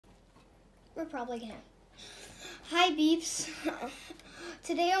We're probably gonna. Hi, Beeps.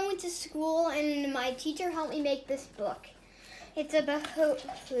 Today I went to school and my teacher helped me make this book. It's about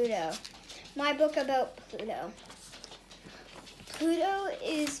Pluto. My book about Pluto. Pluto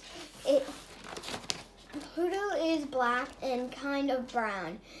is black and kind of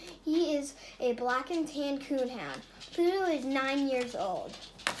brown. He is a black and tan coonhound. Pluto is 9 years old.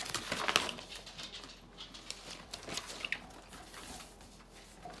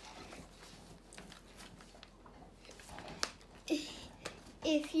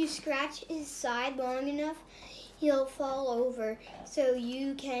 If you scratch his side long enough, he'll fall over so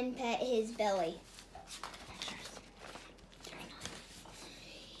you can pet his belly.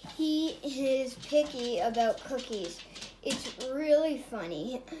 He is picky about cookies. It's really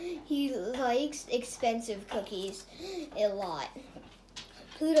funny. He likes expensive cookies a lot.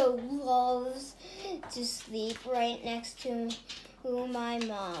 Pluto loves to sleep right next to my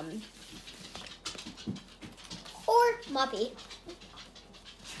mom. Or Muppy.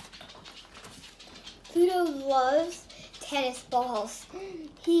 Pluto loves tennis balls.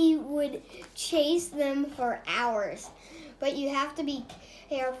 He would chase them for hours, but you have to be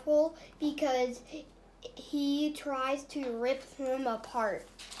careful because he tries to rip them apart.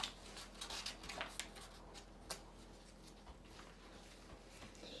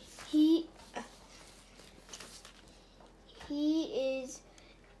 He is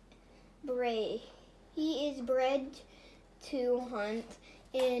brave. He is bred to hunt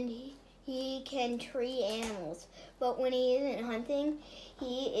and he can treat animals, but when he isn't hunting,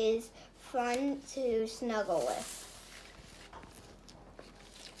 he is fun to snuggle with.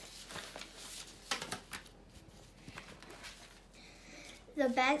 The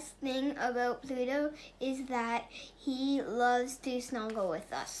best thing about Pluto is that he loves to snuggle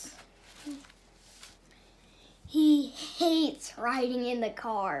with us. He hates riding in the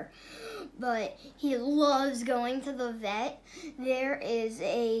car, but he loves going to the vet. There is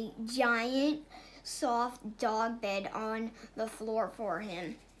a giant soft dog bed on the floor for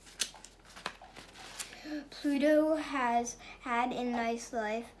him. Pluto has had a nice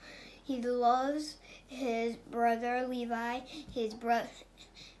life. He loves his brother Levi, his brother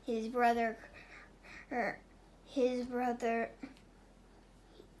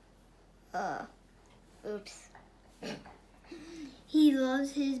He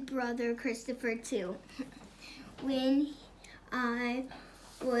loves his brother Christopher too. When I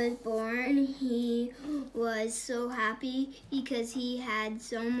was born, he was so happy because he had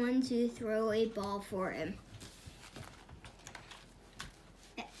someone to throw a ball for him.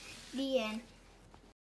 The end.